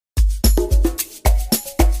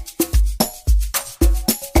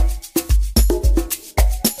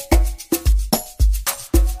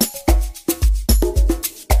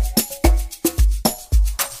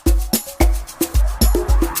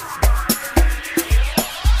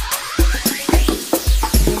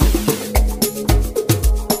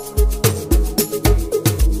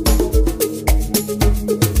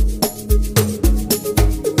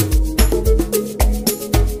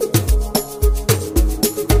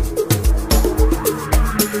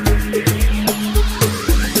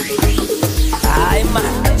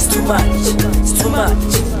much, it's too much,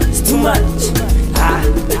 it's too much. Ah,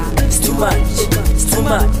 it's too much, it's too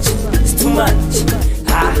much, it's too much.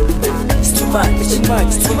 Ah, it's too much, it's too much,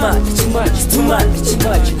 it's too much, it's too much, it's too much, it's too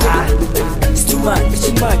much. Ah, it's too much, it's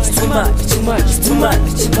too much, it's too much, it's too much,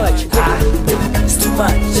 it's too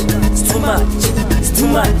much, it's too much. Ah, it's too much, it's too much, it's too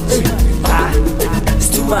much. Ah, it's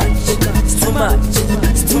too much, it's too much,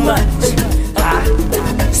 it's too much. Ah,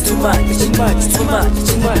 it's too much, it's too much, it's too much, it's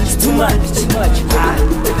too much, it's too much, it's too much. Ah,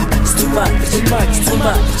 it's too much, it's too much, it's too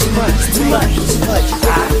much, it's too much, it's too much, it's too much.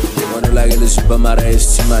 Ah, wanna like the supermarket is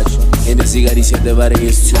too much. And the cigarette said the body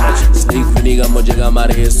is too much. Snake vinegar mojega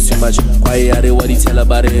mare is too much. Quayr what he tell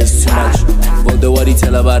about it is too much. Voicevolt what he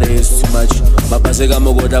tell about it is too much. Mapasega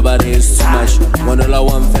mogoda about it is too much. Wanna la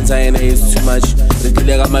one fence I is too much. The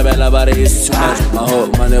kilega my bella about it is too much. My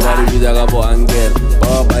hope man everybody vidaga bo angel.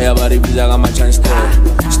 Papa ya bari vidaga my chance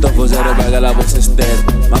there. Stuff was at a bagala box instead.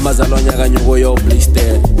 Mama's alonya ganyo yo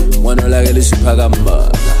blister. Wanna like the supergamba.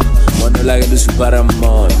 Wanna like the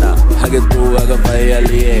superamona. Hagetu aga fire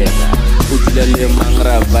liena. Utile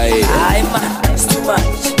mangra vai. Ay man, it's too much,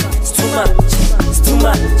 it's too much, it's too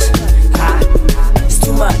much. Ah, it's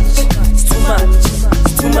too much, it's too much,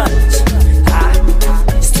 it's too much. Ah,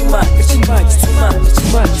 it's too much, it's too much, it's too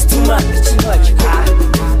much, it's too much, it's too much, it's too much. Ah,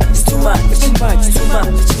 it's too much, it's too much,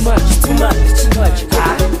 it's too much, it's too much, it's too much,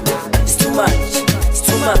 it's too much. Ah, it's too much, it's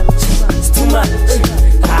too much, it's too much.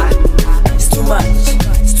 Ah, it's too much,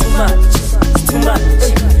 it's too much, it's too much.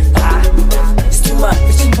 Ah, it's too much,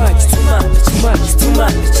 it's too much, it's too much, it's too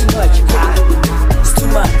much, it's too much. Ah, it's too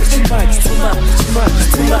much, it's too much, it's too much,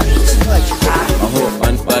 it's too much, it's too much, it's too much. Ah, I hope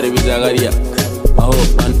and party with Zagaria. I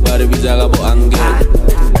hope and party with Zagabo Angel.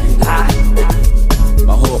 Ah,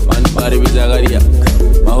 I hope and party with Zagaria.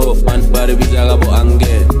 I hope and party with Zagabo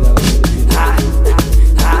Angel. Ah,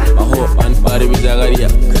 I hope and party with Zagaria.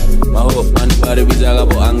 I hope and party with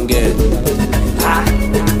Zagabo Angel. Ah,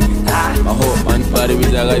 I hope and party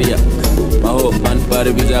with Zagaria. I hope and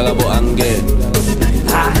party with Zagabo Angel.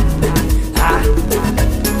 Ah,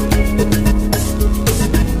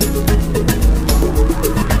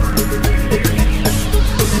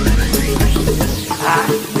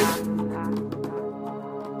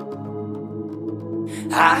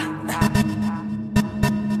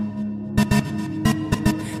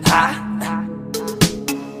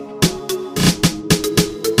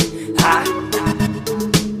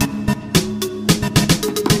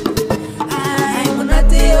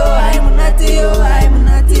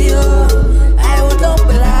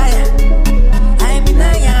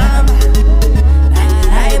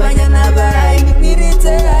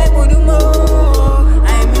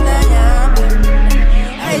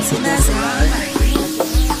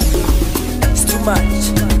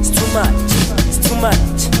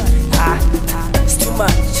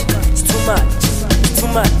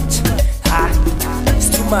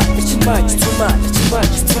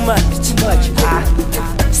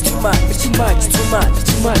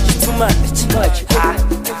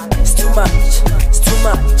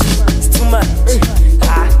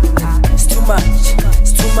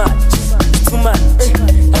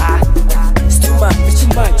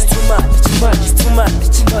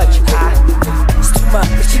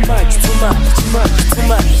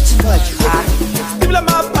 StevLa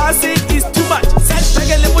my posse is too much.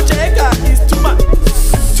 Self-reggae mojega is too much.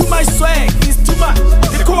 Too much swag.